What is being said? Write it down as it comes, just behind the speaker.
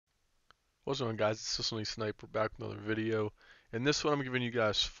What's going on, guys? It's Sicily Sniper back with another video. In this one I'm giving you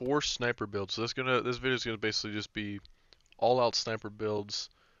guys 4 sniper builds. So this video is gonna basically just be all out sniper builds.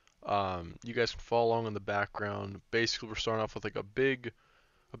 You guys can follow along in the background. Basically we're starting off with like a big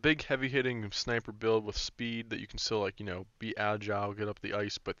heavy hitting sniper build with speed that you can still like, be agile, get up the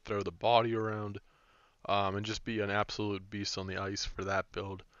ice but throw the body around. And just be an absolute beast on the ice for that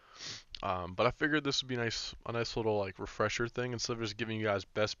build. But I figured this would be a nice little like refresher thing instead of just giving you guys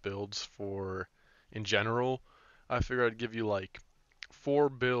best builds for in general. I figured I'd give you like 4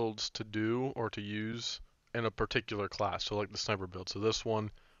 builds to do or to use in a particular class. So like the sniper build. So this one,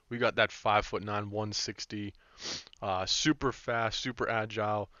 we got that 5'9", 160, super fast, super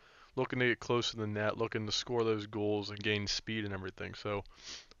agile, looking to get close to the net, looking to score those goals and gain speed and everything. So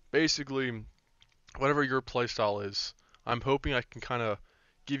basically, whatever your playstyle is, I'm hoping I can kind of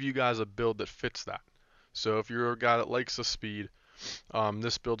give you guys a build that fits that. So if you're a guy that likes the speed,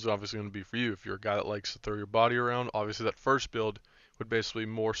 this build's obviously going to be for you. If you're a guy that likes to throw your body around, obviously that first build would basically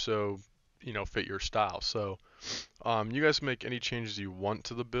more so, fit your style. So you guys can make any changes you want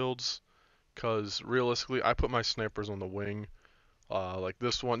to the builds, because realistically, I put my snipers on the wing. Like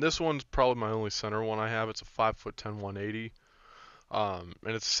this one. This one's probably my only center one I have. It's a 5'10", 180. And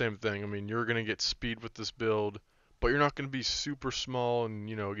it's the same thing. I mean, you're gonna get speed with this build, but you're not gonna be super small and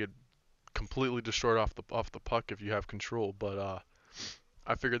get completely destroyed off the puck if you have control. But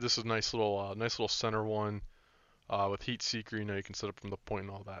I figured this is a nice little center one with heat seeker. You can set up from the point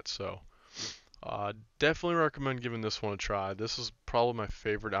and all that. So definitely recommend giving this one a try. This is probably my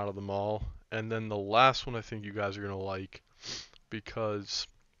favorite out of them all. And then the last one I think you guys are gonna like because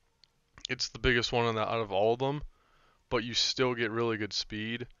it's the biggest one out of all of them, but you still get really good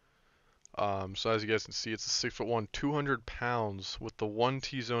speed. So as you guys can see, it's a 6'1", 200 pounds with the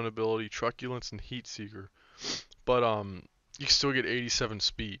 1T zone ability, truculence, and heat seeker. But you still get 87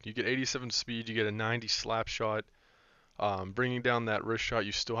 speed. You get 87 speed. You get a 90 slap shot. Bringing down that wrist shot,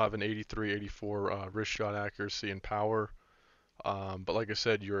 you still have an 83, 84 wrist shot accuracy and power. But like I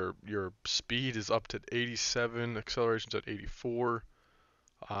said, your speed is up to 87, acceleration's at 84,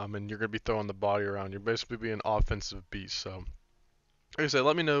 and you're gonna be throwing the body around. You're basically being an offensive beast. So like I said,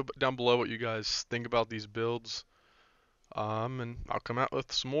 let me know down below what you guys think about these builds. And I'll come out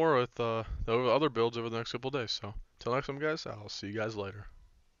with some more with the other builds over the next couple days. So, until next time, guys, I'll see you guys later.